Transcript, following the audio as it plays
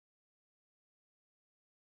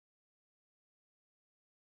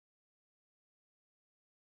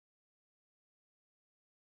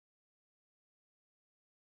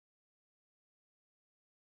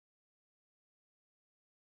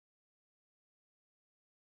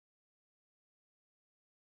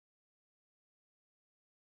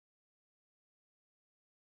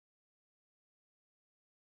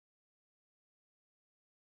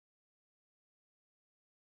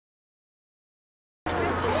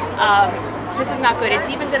This is not good. It's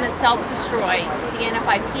even going to self-destroy the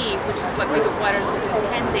NFIP, which is what Bigger Waters was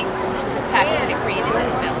intending to protect when it created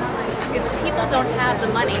this bill. Because if people don't have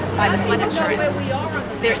the money to buy the flood insurance,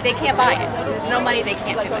 they can't buy it. There's no money, they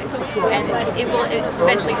can't do it. And it will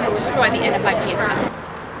eventually destroy the NFIP itself.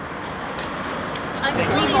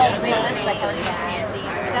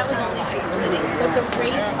 That was only for the city. But the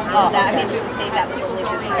rate through the state, that was only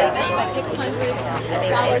through the state.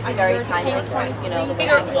 That's why it's very tiny, you know.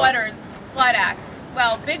 Bigger Waters Flood Act.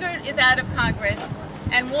 Well, Bigger is out of Congress,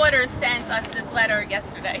 and Waters sent us this letter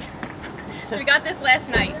yesterday. So we got this last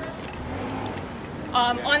night.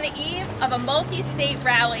 On the eve of a multi-state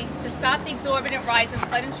rally to stop the exorbitant rise in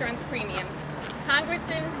flood insurance premiums,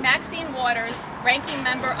 Congressman Maxine Waters, ranking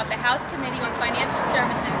member of the House Committee on Financial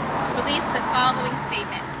Services, released the following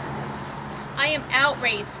statement. I am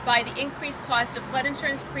outraged by the increased cost of flood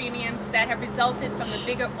insurance premiums that have resulted from the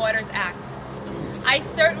Bigger Waters Act. I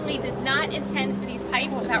certainly did not intend for these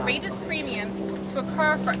types of outrageous premiums to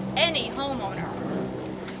occur for any homeowner.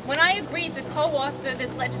 When I agreed to co-author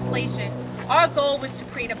this legislation, our goal was to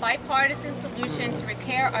create a bipartisan solution to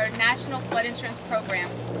repair our national flood insurance program.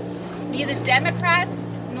 Neither Democrats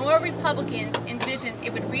nor Republicans envisioned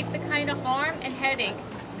it would reap the kind of harm and headache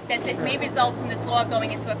that may result from this law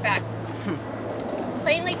going into effect.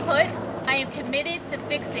 Plainly put, I am committed to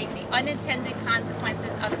fixing the unintended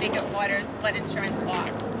consequences of Bigger Waters flood insurance law.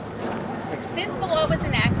 Since the law was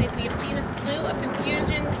enacted, we have seen a slew of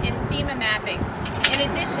confusion in FEMA mapping. In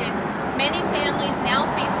addition, many families now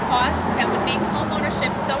face costs that would make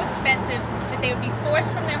homeownership so expensive that they would be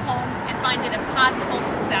forced from their homes and find it impossible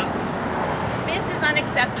to sell. This is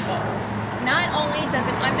unacceptable. Not only does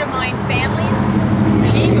it undermine families,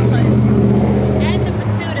 neighborhoods, and the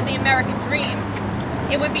pursuit of the American dream,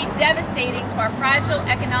 it would be devastating to our fragile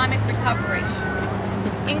economic recovery.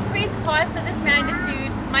 Increased costs of this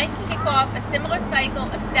magnitude might kick off a similar cycle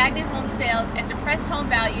of stagnant home sales and depressed home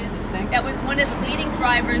values that was one of the leading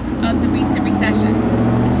drivers of the recent recession.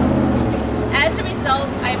 As a result,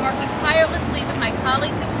 I am working tirelessly with my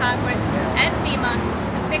colleagues in Congress and FEMA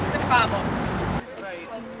to fix the problem.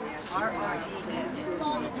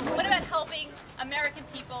 What about helping American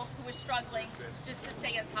people who are struggling just to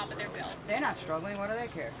stay on top of their bills? They're not struggling, what do they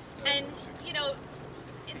care? And, you know,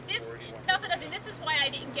 this is why I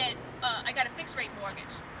didn't get, I got a fixed rate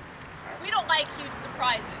mortgage. We don't like huge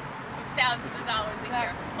surprises of thousands of dollars a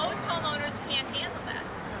year. Most homeowners can't handle that.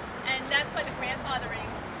 And that's why the grandfathering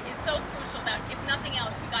is so crucial that, if nothing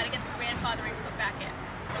else, we got to get the grandfathering put back in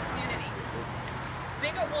for communities.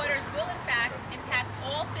 Bigger Waters will, in fact, impact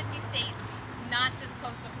all 50 states, not just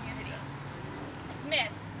coastal communities.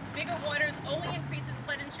 Myth. Bigger Waters only increases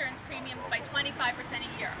flood insurance premiums by 25%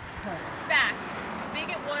 a year. Fact.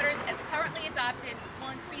 Bigger Waters, as currently adopted,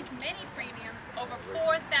 will increase many premiums over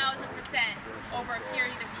 4,000% over a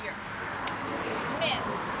period of years. Myth.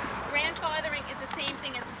 Grandfathering is the same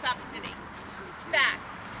thing as a subsidy. Fact.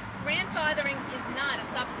 Grandfathering is not a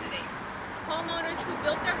subsidy. Homeowners who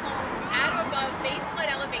built their homes at or above base flood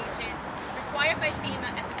elevation required by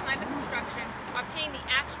FEMA at the time of construction are paying the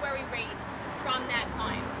actuary rate from that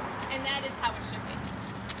time. And that is how it should be.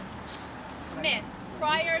 Myth.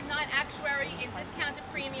 Prior non-actuary and discounted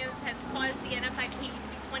premiums has caused the NFIP to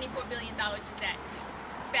be $24 billion in debt.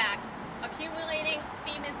 Fact. Accumulating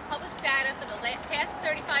FEMA's published data for the past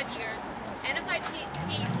 35 years, NFIP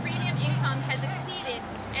premium income has exceeded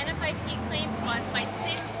NFIP claims costs by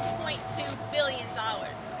 $6.2 billion.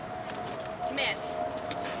 Myth.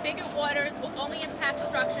 Bigger Waters will only impact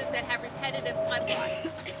structures that have repetitive flood loss.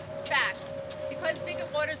 Fact. Because Bigger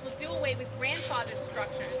Waters will do away with grandfathered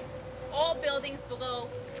structures, all buildings below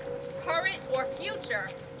current or future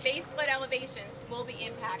base flood elevations will be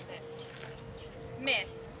impacted. Myth.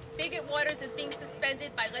 Bigger Waters is being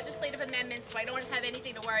suspended by legislative amendments, so I don't have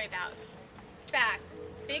anything to worry about. Fact.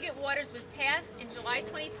 Bigger Waters was passed in July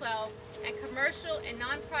 2012, and commercial and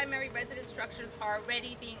non-primary residence structures are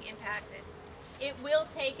already being impacted. It will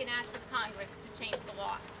take an act of Congress to change the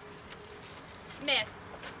law. Myth.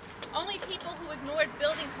 Only people who ignored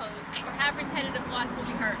building codes or have repetitive loss will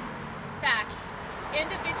be hurt. Fact.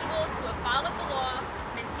 Individuals who have followed the law,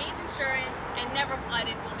 maintained insurance, and never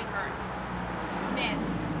flooded will be hurt. Myth.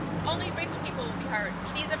 Only rich people will be hurt.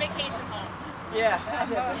 These are vacation homes. Yeah.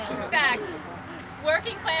 Fact.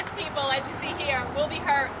 Working class people, as you see here, will be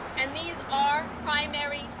hurt, and these are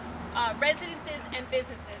primary residences and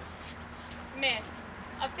businesses. Myth.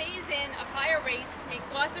 A phase-in of higher rates makes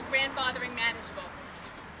loss of grandfathering manageable.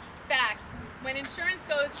 Fact. When insurance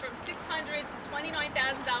goes from $600 to $29,000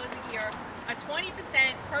 a year, a 20%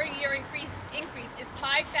 per year increase is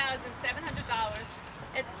 $5,700,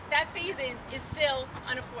 that phase-in is still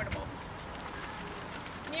unaffordable.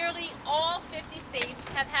 Nearly all 50 states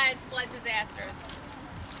have had flood disasters.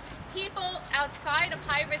 People outside of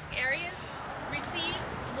high-risk areas receive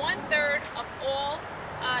 1/3 of all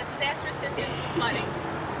disaster assistance for flooding.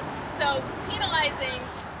 So penalizing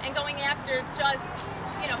and going after just,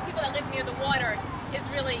 people that live near the water is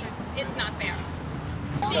really, it's not fair.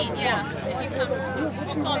 Shane, yeah, if you come,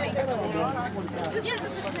 well, call me. Yeah,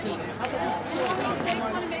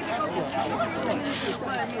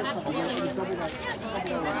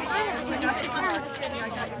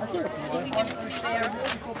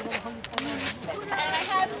 and I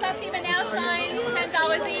have some FEMA Now signs,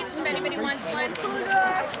 $10 each, if anybody wants one.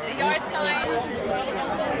 The yard sign.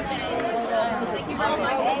 Thank you very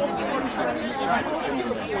much.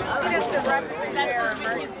 That's the run repair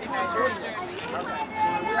emergency measures.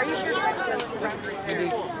 Are you sure that was the run repair?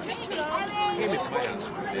 Came into my house.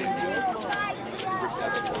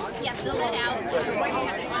 Yeah, fill that out.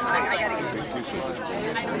 I gotta get it.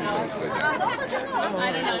 I don't know.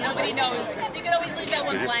 I don't know. Nobody knows. So you can always leave that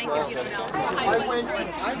one blank if you don't know. I went.